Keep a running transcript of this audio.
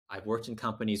I've worked in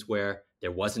companies where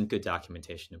there wasn't good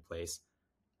documentation in place.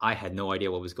 I had no idea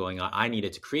what was going on. I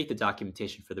needed to create the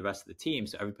documentation for the rest of the team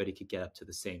so everybody could get up to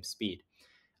the same speed.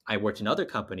 I worked in other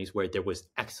companies where there was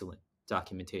excellent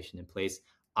documentation in place.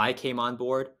 I came on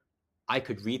board, I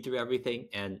could read through everything,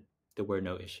 and there were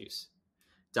no issues.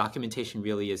 Documentation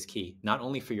really is key, not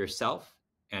only for yourself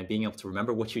and being able to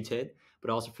remember what you did, but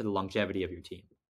also for the longevity of your team.